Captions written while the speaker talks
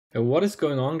What is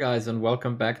going on, guys, and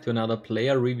welcome back to another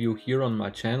player review here on my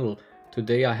channel.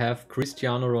 Today I have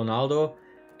Cristiano Ronaldo,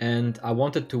 and I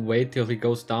wanted to wait till he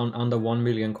goes down under 1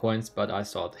 million coins, but I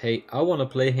thought, hey, I want to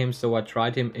play him, so I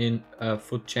tried him in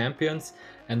Foot Champions,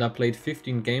 and I played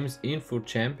 15 games in Foot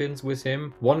Champions with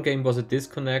him. One game was a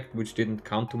disconnect, which didn't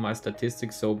count to my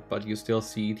statistics, but you still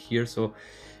see it here. So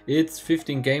it's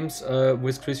 15 games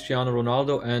with Cristiano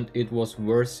Ronaldo, and it was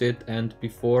worth it. And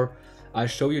before I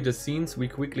show you the scenes, we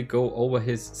quickly go over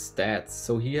his stats.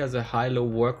 So he has a high-low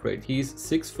work rate. He's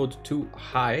 6'2"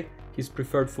 high. His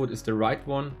preferred foot is the right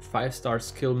one, 5-star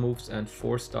skill moves and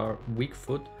 4-star weak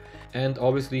foot. And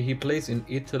obviously he plays in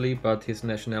Italy, but his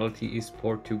nationality is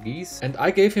Portuguese. And I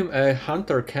gave him a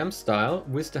Hunter Chem style.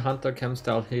 With the Hunter Chem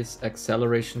style, his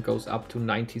acceleration goes up to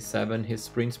 97, his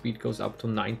sprint speed goes up to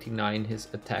 99, his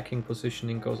attacking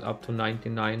positioning goes up to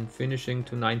 99, finishing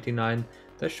to 99,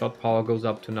 the shot power goes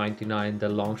up to 99, the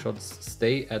long shots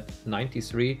stay at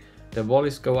 93, the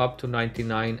volleys go up to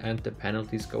 99, and the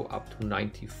penalties go up to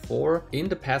 94. In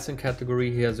the passing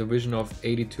category, he has a vision of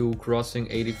 82, crossing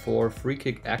 84, free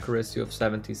kick accuracy of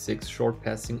 76, short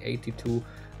passing 82,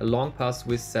 a long pass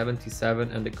with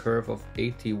 77, and a curve of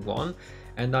 81.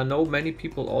 And I know many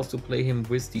people also play him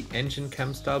with the engine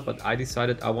chem style, but I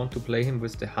decided I want to play him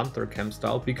with the Hunter chem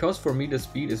style because for me the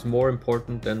speed is more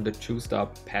important than the juiced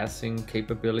up passing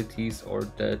capabilities or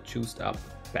the juiced up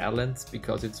balance,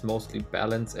 because it's mostly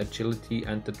balance, agility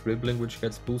and the dribbling which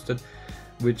gets boosted,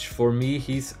 which for me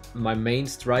he's my main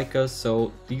striker.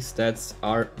 So these stats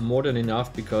are more than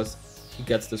enough because he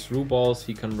gets the through balls,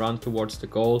 he can run towards the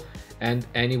goal, and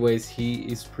anyways he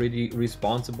is pretty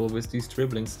responsible with these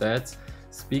dribbling stats.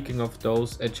 Speaking of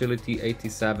those, agility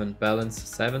 87, balance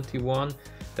 71.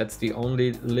 That's the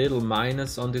only little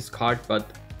minus on this card,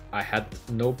 but I had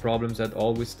no problems at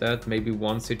all with that. Maybe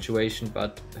one situation,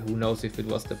 but who knows if it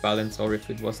was the balance or if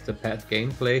it was the bad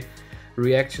gameplay.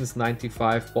 Reactions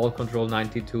 95, ball control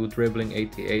 92, dribbling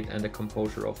 88, and a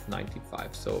composure of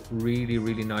 95. So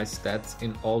really nice stats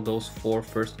in all those four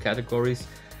first categories.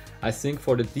 I think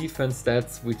for the defense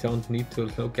stats we don't need to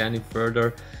look any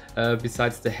further,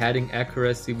 besides the heading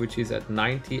accuracy, which is at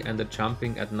 90, and the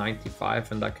jumping at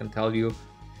 95. And I can tell you,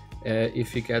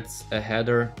 if he gets a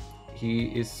header, he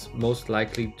is most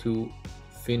likely to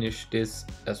finish this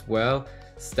as well.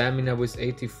 Stamina with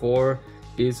 84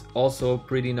 is also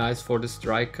pretty nice for the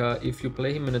striker. If you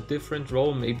play him in a different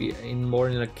role, maybe more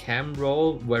in a cam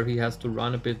role where he has to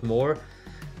run a bit more,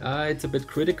 it's a bit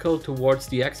critical towards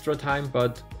the extra time,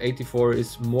 but 84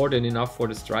 is more than enough for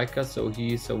the striker, so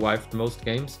he survived most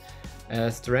games.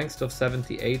 Strength of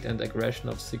 78 and aggression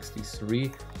of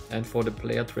 63. And for the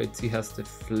player traits, he has the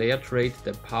flair trait,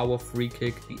 the power free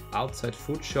kick, the outside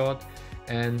foot shot,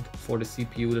 and for the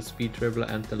CPU, the speed dribbler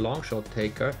and the long shot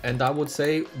taker. And I would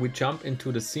say we jump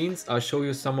into the scenes. I'll show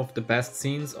you some of the best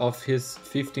scenes of his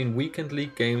 15 weekend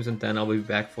league games, and then I'll be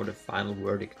back for the final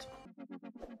verdict.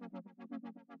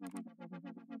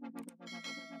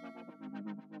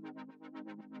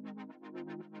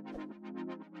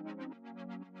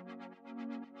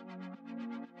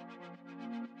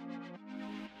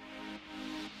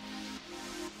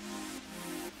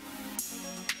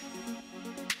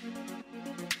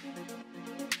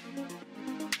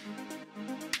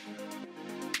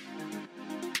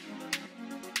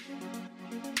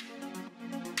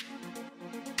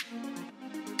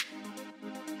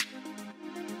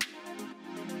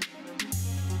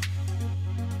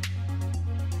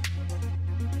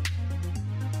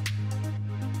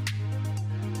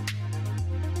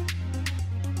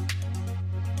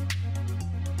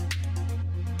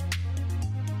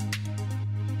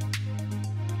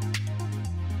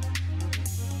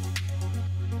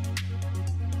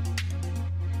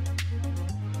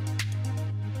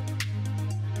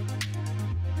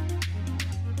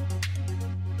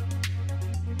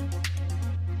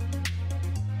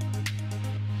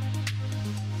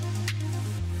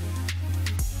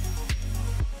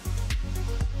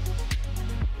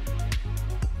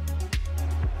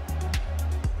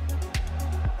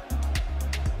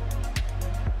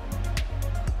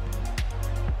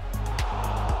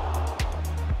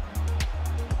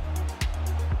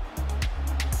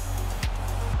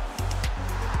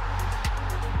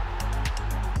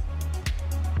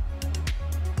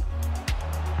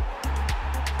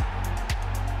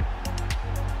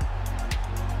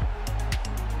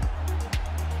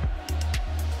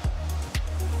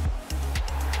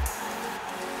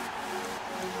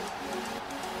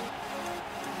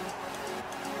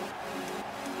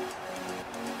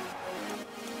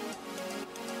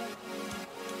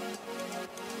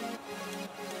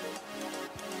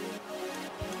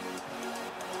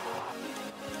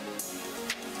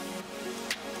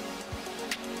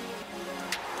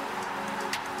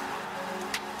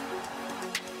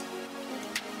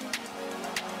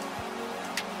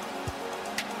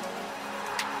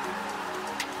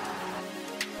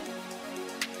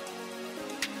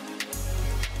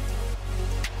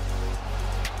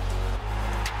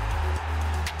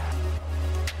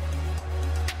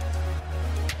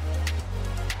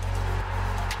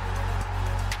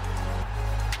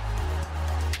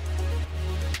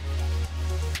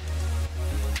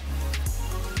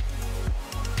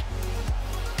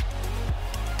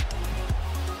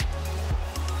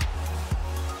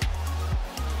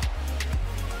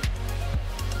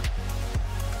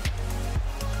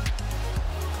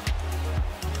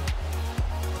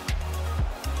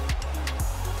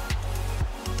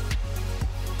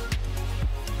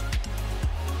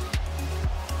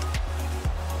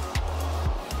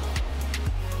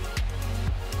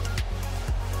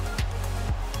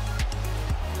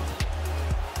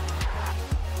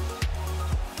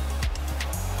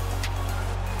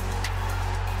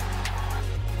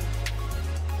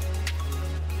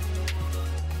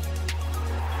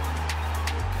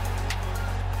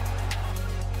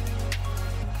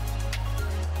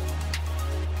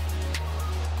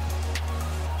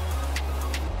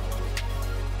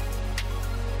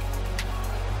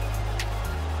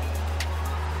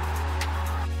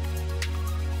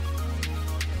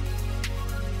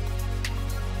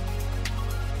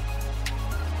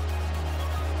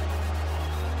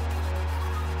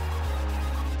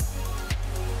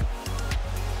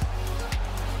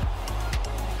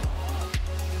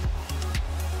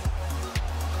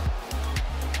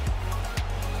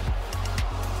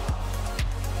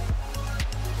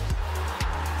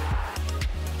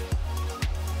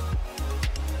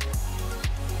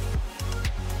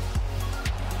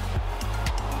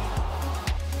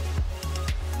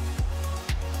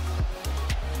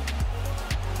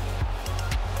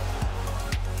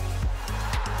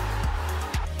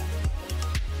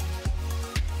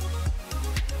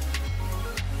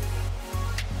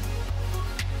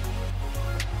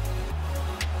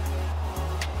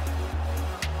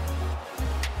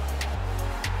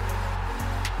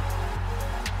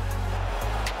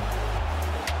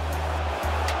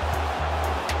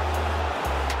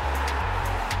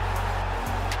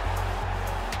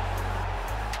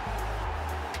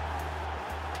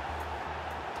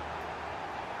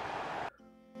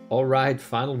 Alright,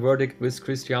 final verdict with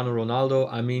Cristiano Ronaldo.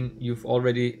 I mean, you've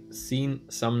already seen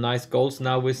some nice goals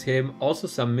now with him, also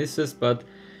some misses, but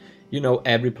you know,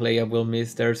 every player will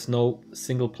miss. There's no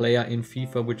single player in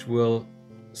FIFA which will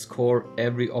score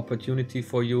every opportunity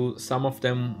for you. Some of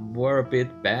them were a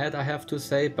bit bad, I have to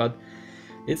say, but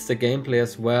it's the gameplay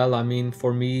as well. I mean,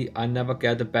 for me, I never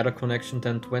get a better connection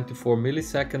than 24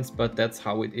 milliseconds, but that's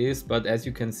how it is. But as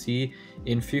you can see,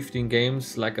 in 15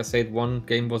 games, like I said, one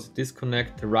game was a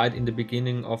disconnect. Right in the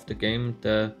beginning of the game,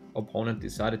 the opponent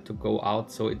decided to go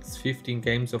out. So it's 15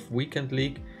 games of Weekend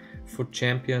League for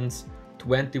champions,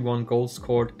 21 goals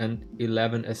scored and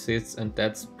 11 assists, and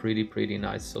that's pretty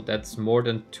nice. So that's more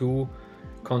than 2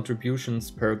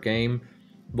 contributions per game.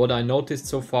 What I noticed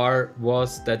so far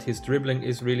was that his dribbling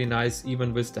is really nice.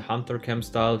 Even with the Hunter Cam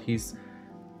style, he's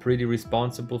pretty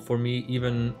responsible for me,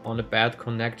 even on a bad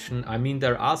connection. I mean,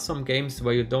 there are some games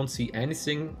where you don't see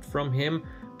anything from him,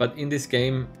 but in this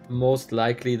game, most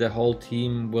likely the whole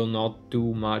team will not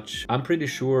do much. I'm pretty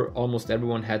sure almost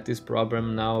everyone had this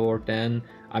problem now or then.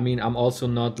 I mean, I'm also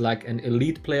not like an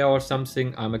elite player or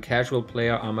something. I'm a casual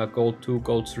player. I'm a gold 2,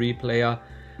 gold 3 player.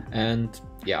 And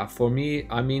yeah, for me,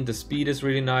 I mean, the speed is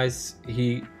really nice.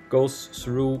 He goes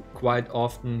through quite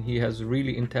often. He has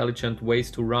really intelligent ways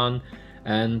to run.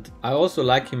 And I also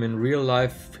like him in real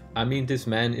life. I mean, this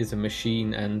man is a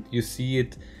machine and you see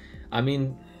it. I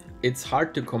mean, it's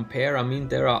hard to compare. I mean,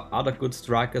 there are other good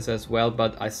strikers as well,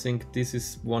 but I think this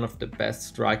is one of the best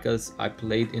strikers I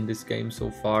played in this game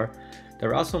so far.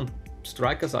 There are some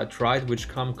strikers I tried which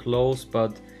come close,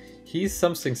 but he's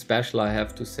something special, I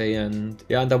have to say. And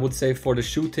yeah, and I would say for the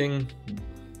shooting,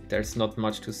 there's not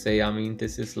much to say. I mean,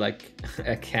 this is like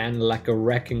a can, like a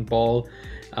wrecking ball.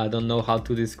 I don't know how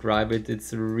to describe it.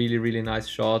 It's a really nice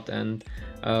shot and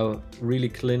really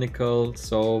clinical.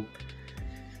 So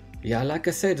yeah, like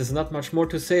I said, there's not much more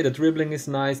to say. The dribbling is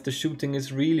nice, the shooting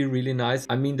is really nice.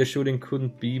 I mean, the shooting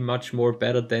couldn't be much more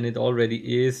better than it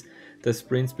already is. The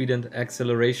sprint speed and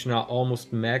acceleration are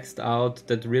almost maxed out.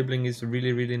 The dribbling is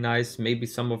really nice. Maybe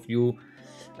some of you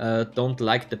don't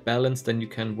like the balance, then you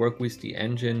can work with the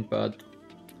engine, but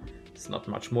it's not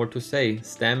much more to say.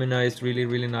 Stamina is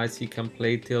really nice. He can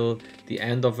play till the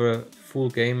end of a full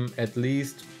game at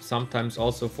least. Sometimes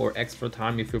also for extra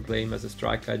time. If you play him as a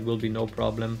striker, it will be no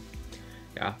problem.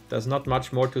 Yeah, there's not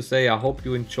much more to say. I hope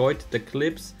you enjoyed the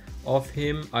clips of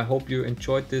him. I hope you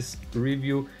enjoyed this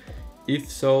review. If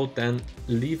so, then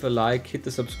leave a like, hit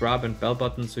the subscribe and bell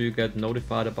button so you get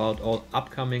notified about all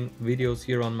upcoming videos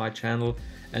here on my channel.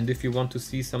 And if you want to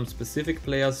see some specific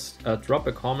players, drop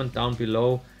a comment down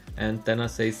below. And then I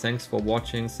say thanks for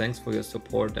watching, thanks for your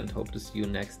support, and hope to see you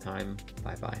next time.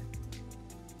 Bye bye.